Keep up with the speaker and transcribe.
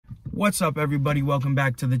What's up, everybody? Welcome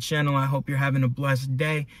back to the channel. I hope you're having a blessed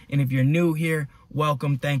day. And if you're new here,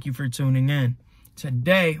 welcome. Thank you for tuning in.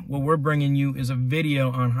 Today, what we're bringing you is a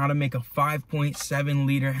video on how to make a 5.7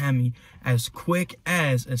 liter Hemi as quick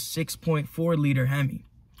as a 6.4 liter Hemi.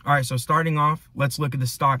 All right, so starting off, let's look at the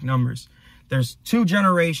stock numbers. There's two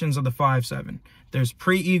generations of the 5.7. There's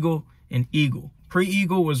pre-Eagle and Eagle.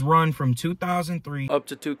 Pre-Eagle was run from 2003 up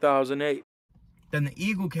to 2008. Then the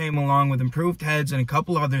Eagle came along with improved heads and a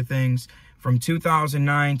couple other things from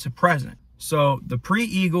 2009 to present. So the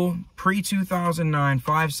pre-Eagle, pre-2009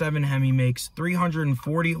 5.7 Hemi makes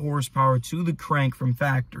 340 horsepower to the crank from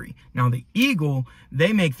factory. Now the Eagle,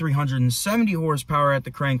 they make 370 horsepower at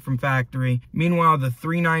the crank from factory. Meanwhile, the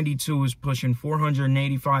 392 is pushing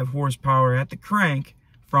 485 horsepower at the crank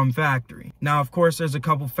from factory. Now, of course, there's a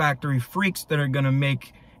couple factory freaks that are gonna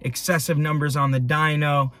make excessive numbers on the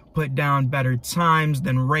dyno, put down better times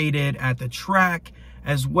than rated at the track,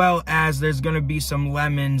 as well as there's going to be some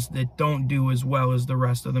lemons that don't do as well as the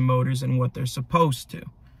rest of the motors and what they're supposed to.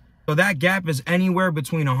 So that gap is anywhere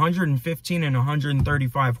between 115 and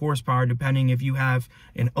 135 horsepower, depending if you have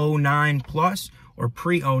an 09 plus or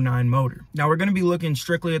pre-09 motor. Now we're going to be looking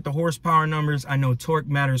strictly at the horsepower numbers. I know torque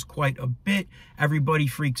matters quite a bit. Everybody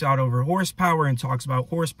freaks out over horsepower and talks about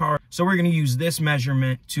horsepower. So we're going to use this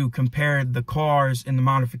measurement to compare the cars and the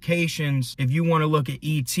modifications. If you want to look at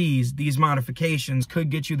ETs, these modifications could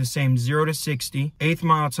get you the same 0 to 60, eighth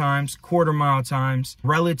mile times, quarter mile times,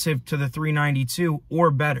 relative to the 392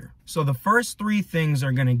 or better. So the first three things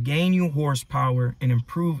are going to gain you horsepower and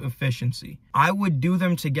improve efficiency. I would do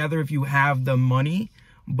them together if you have the money,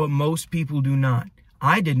 but most people do not.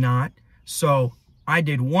 I did not, so I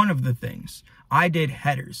did one of the things. I did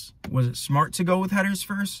headers. Was it smart to go with headers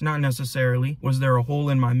first? Not necessarily. Was there a hole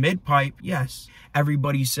in my mid pipe? Yes.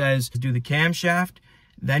 Everybody says do the camshaft,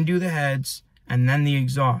 then do the heads, and then the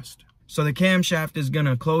exhaust. So the camshaft is going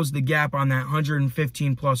to close the gap on that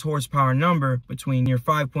 115 plus horsepower number between your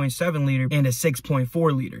 5.7 liter and a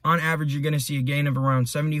 6.4 liter. On average, you're going to see a gain of around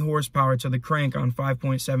 70 horsepower to the crank on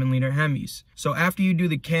 5.7 liter Hemis. So after you do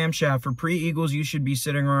the camshaft for pre-Eagles, you should be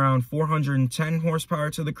sitting around 410 horsepower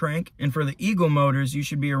to the crank. And for the Eagle motors, you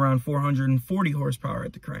should be around 440 horsepower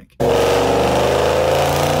at the crank.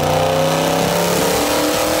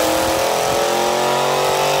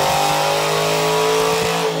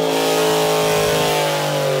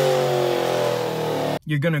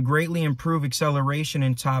 You're going to greatly improve acceleration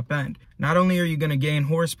and top end. Not only are you going to gain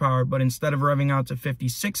horsepower, but instead of revving out to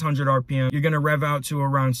 5,600 RPM, you're going to rev out to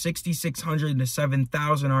around 6,600 to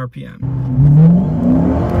 7,000 RPM.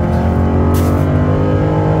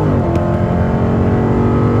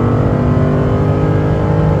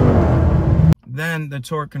 Then the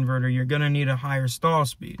torque converter, you're going to need a higher stall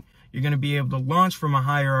speed. You're going to be able to launch from a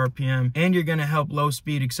higher RPM, and you're going to help low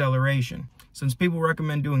speed acceleration. Since people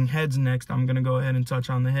recommend doing heads next, I'm going to go ahead and touch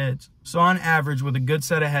on the heads. So on average, with a good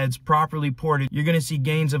set of heads properly ported, you're going to see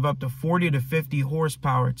gains of up to 40 to 50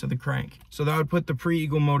 horsepower to the crank. So that would put the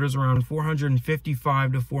pre-Eagle motors around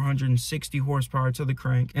 455 to 460 horsepower to the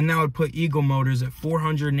crank. And that would put Eagle motors at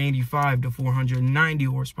 485 to 490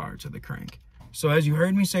 horsepower to the crank. So as you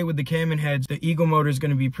heard me say with the cam and heads, the Eagle motor is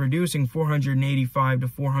going to be producing 485 to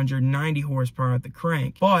 490 horsepower at the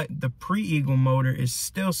crank. But the pre-Eagle motor is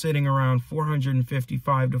still sitting around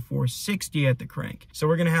 455 to 460 at the crank. So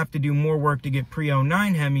we're going to have to do more work to get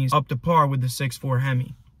pre-09 Hemis up to par with the 6.4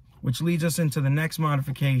 Hemi. Which leads us into the next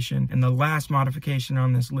modification and the last modification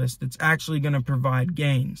on this list that's actually going to provide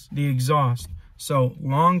gains, the exhaust. So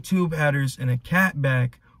long tube headers and a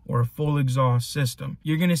catback or a full exhaust system.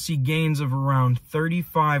 You're going to see gains of around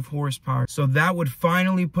 35 horsepower. So that would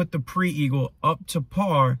finally put the pre-Eagle up to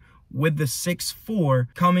par with the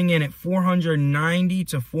 6.4, coming in at 490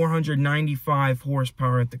 to 495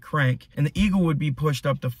 horsepower at the crank. And the Eagle would be pushed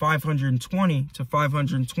up to 520 to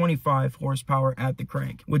 525 horsepower at the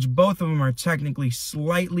crank, which both of them are technically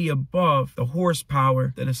slightly above the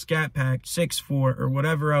horsepower that a Scat Pack 6.4 or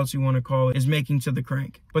whatever else you want to call it is making to the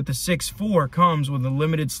crank. But the 6.4 comes with a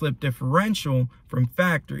limited slip differential from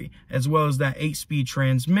factory, as well as that 8-speed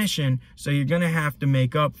transmission, so you're going to have to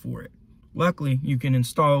make up for it. Luckily, you can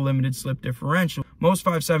install a limited slip differential. Most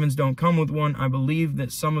 5.7s don't come with one. I believe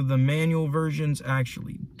that some of the manual versions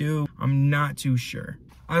actually do. I'm not too sure.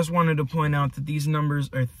 I just wanted to point out that these numbers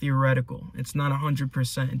are theoretical. It's not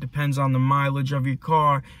 100%. It depends on the mileage of your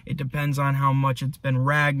car. It depends on how much it's been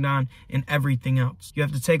ragged on and everything else. You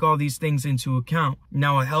have to take all these things into account.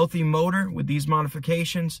 Now, a healthy motor with these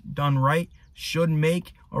modifications done right should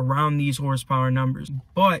make around these horsepower numbers.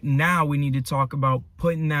 But now we need to talk about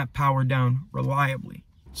putting that power down reliably.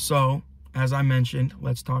 So as I mentioned,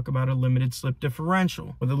 let's talk about a limited slip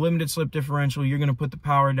differential. With a limited slip differential, you're going to put the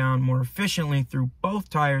power down more efficiently through both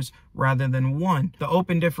tires rather than one. The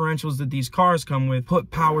open differentials that these cars come with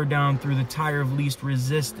put power down through the tire of least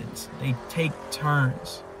resistance. They take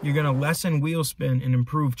turns. You're going to lessen wheel spin and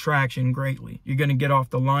improve traction greatly. You're going to get off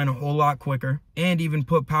the line a whole lot quicker and even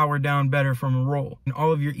put power down better from a roll. And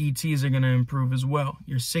all of your ETs are going to improve as well.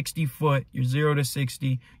 Your 60 foot, your 0 to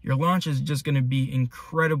 60, your launch is just going to be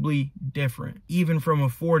incredibly different. Even from a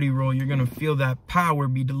 40 roll, you're going to feel that power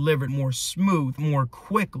be delivered more smooth, more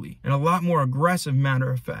quickly, and a lot more aggressive,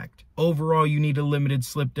 matter of fact. Overall, you need a limited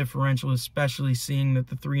slip differential, especially seeing that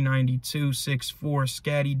the 392, 6.4,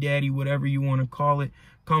 Scatty Daddy, whatever you want to call it,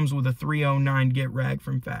 comes with a 309 get rag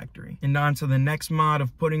from factory. And on to the next mod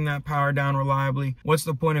of putting that power down reliably. What's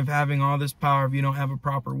the point of having all this power if you don't have a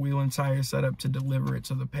proper wheel and tire setup to deliver it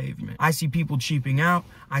to the pavement? I see people cheaping out.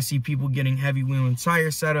 I see people getting heavy wheel and tire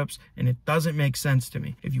setups, and it doesn't make sense to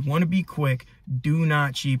me. If you want to be quick, do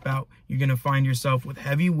not cheap out. You're going to find yourself with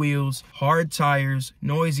heavy wheels, hard tires,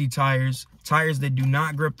 noisy tires, tires that do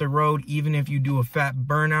not grip the road even if you do a fat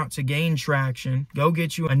burnout to gain traction. Go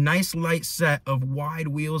get you a nice light set of wide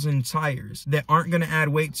wheels and tires that aren't going to add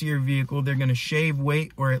weight to your vehicle. They're going to shave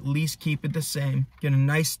weight or at least keep it the same. Get a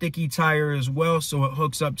nice sticky tire as well so it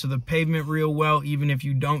hooks up to the pavement real well even if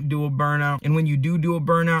you don't do a burnout. And when you do a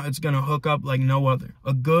burnout, it's going to hook up like no other.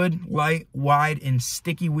 A good, light, wide, and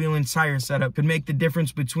sticky wheel and tire setup could make the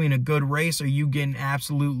difference between a good race or you getting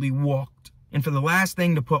absolutely walked. And for the last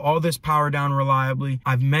thing to put all this power down reliably,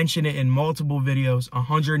 I've mentioned it in multiple videos,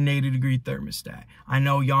 180-degree thermostat. I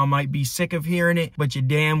know y'all might be sick of hearing it, but you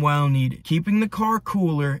damn well need it. Keeping the car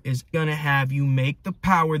cooler is gonna have you make the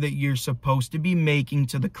power that you're supposed to be making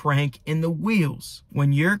to the crank and the wheels.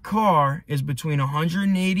 When your car is between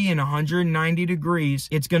 180 and 190 degrees,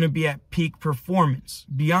 it's gonna be at peak performance.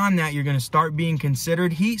 Beyond that, you're gonna start being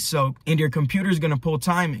considered heat soaked and your computer's gonna pull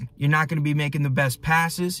timing. You're not gonna be making the best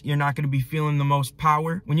passes. You're not gonna be feeling the most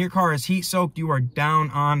power. When your car is heat soaked, you are down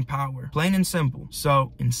on power. Plain and simple.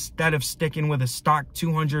 So instead of sticking with a stock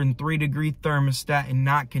 203-degree thermostat and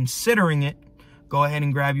not considering it, go ahead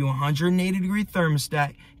and grab you a 180-degree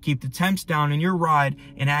thermostat, keep the temps down in your ride,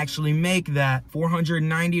 and actually make that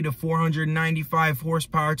 490 to 495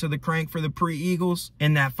 horsepower to the crank for the pre-Eagles,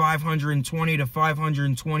 and that 520 to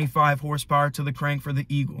 525 horsepower to the crank for the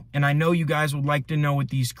Eagle. And I know you guys would like to know what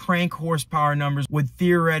these crank horsepower numbers would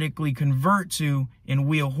theoretically convert to in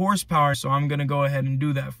wheel horsepower, so I'm gonna go ahead and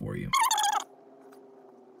do that for you.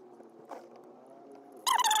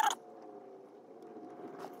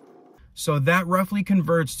 So that roughly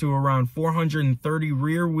converts to around 430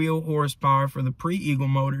 rear wheel horsepower for the pre-Eagle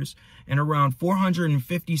motors and around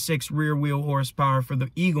 456 rear wheel horsepower for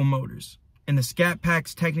the Eagle motors. And the Scat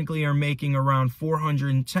Packs technically are making around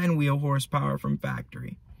 410 wheel horsepower from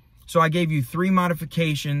factory. So I gave you 3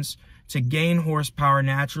 modifications to gain horsepower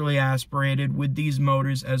naturally aspirated with these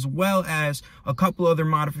motors, as well as a couple other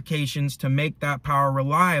modifications to make that power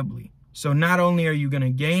reliably. So not only are you going to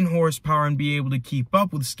gain horsepower and be able to keep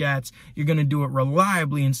up with Scats, you're going to do it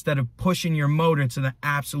reliably instead of pushing your motor to the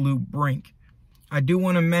absolute brink. I do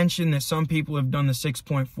want to mention that some people have done the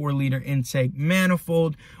 6.4 liter intake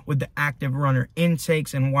manifold with the active runner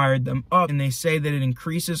intakes and wired them up, and they say that it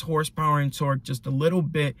increases horsepower and torque just a little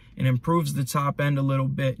bit and improves the top end a little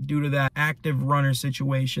bit due to that active runner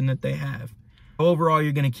situation that they have. Overall,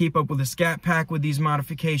 you're going to keep up with a Scat Pack with these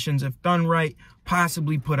modifications if done right,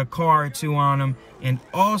 possibly put a car or two on them, and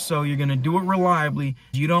also you're going to do it reliably.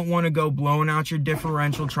 You don't want to go blowing out your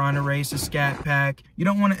differential trying to race a Scat Pack. You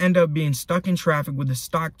don't want to end up being stuck in traffic with a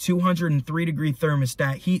stock 203-degree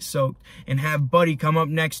thermostat heat soaked and have Buddy come up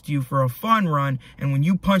next to you for a fun run, and when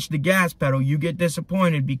you punch the gas pedal, you get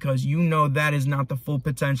disappointed because you know that is not the full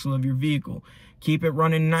potential of your vehicle. Keep it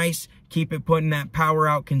running nice, keep it putting that power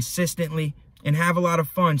out consistently, and have a lot of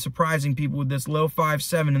fun surprising people with this low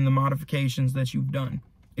 5.7 in the modifications that you've done.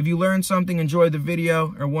 If you learned something, enjoyed the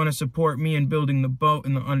video, or want to support me in building the boat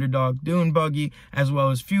and the Underdog Dune Buggy, as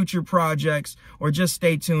well as future projects, or just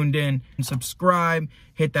stay tuned in and subscribe,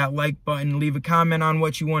 hit that like button, leave a comment on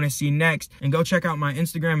what you want to see next, and go check out my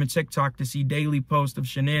Instagram and TikTok to see daily posts of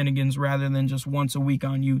shenanigans rather than just once a week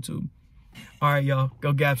on YouTube. All right, y'all,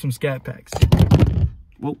 go grab some Scat Packs.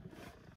 Whoa.